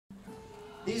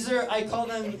These are, I call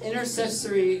them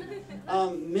intercessory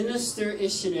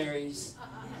minister-issionaries.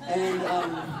 And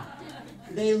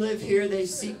they live here. They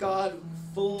seek God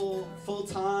full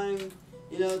time,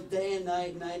 you know, day and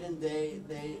night, night and day.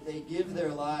 They give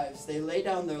their lives. They lay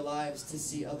down their lives to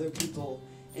see other people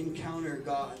encounter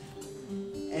God.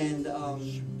 And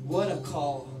what a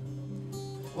call.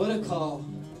 What a call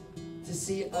to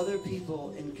see other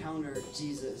people encounter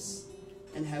Jesus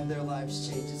and have their lives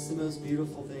changed. It's the most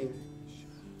beautiful thing.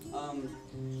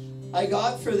 I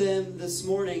got for them this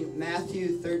morning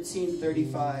Matthew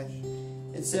 13:35.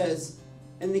 It says,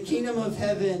 "And the kingdom of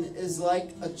heaven is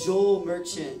like a jewel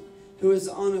merchant who is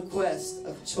on a quest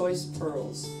of choice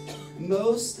pearls,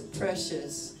 most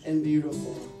precious and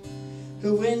beautiful,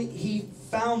 who when he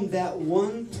found that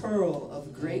one pearl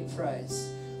of great price,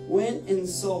 went and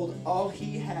sold all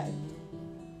he had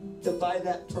to buy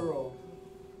that pearl."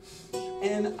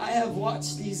 And I have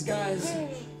watched these guys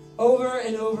over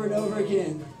and over and over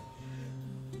again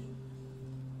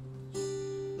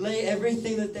lay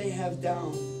everything that they have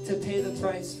down to pay the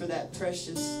price for that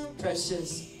precious,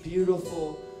 precious,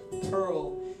 beautiful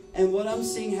pearl. And what I'm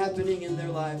seeing happening in their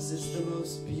lives is the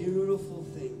most beautiful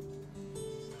thing.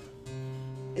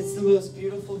 It's the most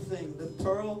beautiful thing. The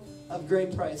pearl of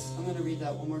great price. I'm going to read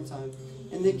that one more time.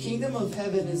 "And the kingdom of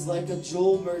heaven is like a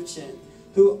jewel merchant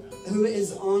who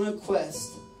is on a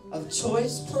quest of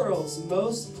choice pearls,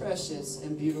 most precious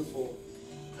and beautiful,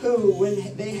 who,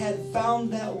 when they had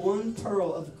found that one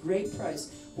pearl of great price,"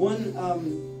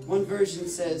 one version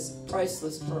says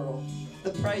priceless pearl, the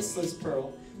priceless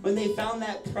pearl. "When they found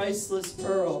that priceless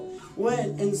pearl,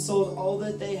 went and sold all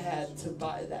that they had to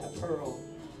buy that pearl."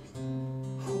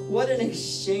 What an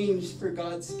exchange for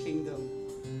God's kingdom.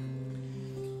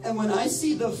 And when I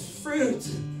see the fruit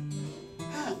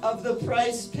of the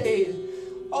price paid,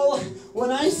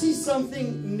 when I see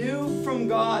something new from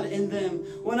God in them,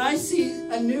 when I see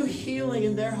a new healing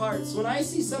in their hearts, when I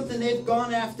see something they've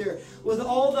gone after with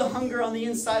all the hunger on the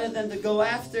inside of them to go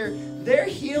after their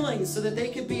healing so that they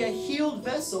could be a healed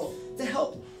vessel to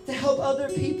help other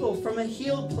people from a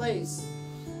healed place,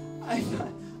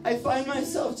 I find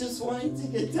myself just wanting to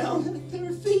get down at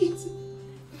their feet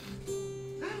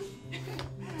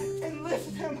and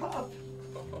lift them up.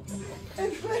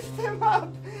 And lift them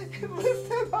up, and lift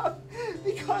them up,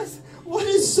 because what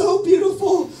is so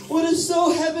beautiful, what is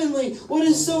so heavenly, what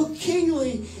is so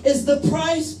kingly is the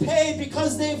price paid,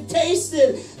 because they've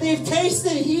tasted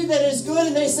he that is good,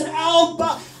 and they said,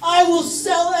 I will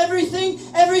sell everything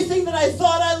that I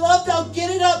thought I loved, I'll get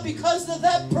it up because of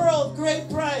that pearl of great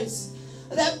price,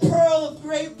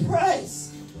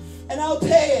 and I'll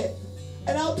pay it,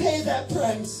 and I'll pay that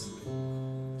price.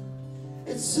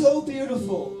 It's so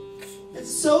beautiful.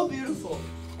 It's so beautiful.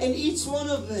 And each one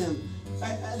of them,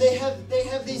 they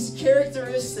have these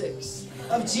characteristics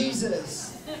of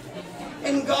Jesus.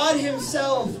 And God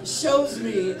himself shows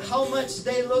me how much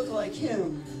they look like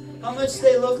him. How much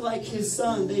they look like his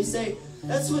son. They say,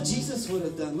 that's what Jesus would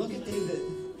have done. Look at David.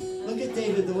 Look at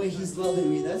David, the way he's loving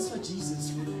me. That's what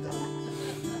Jesus would have done.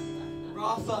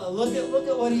 Rafa, look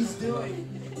at what he's doing.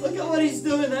 Look at what he's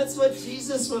doing. That's what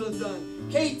Jesus would have done.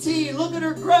 KT, look at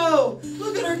her grow.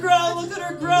 Look at her grow. Look at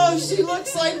her grow. She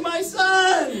looks like my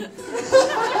son.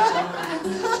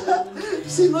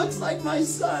 She looks like my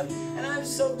son. And I'm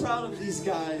so proud of these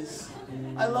guys.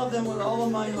 I love them with all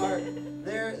of my heart.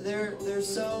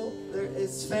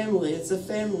 It's family. It's a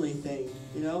family thing,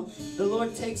 you know. The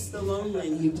Lord takes the lonely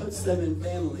and he puts them in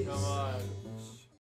families. Come on.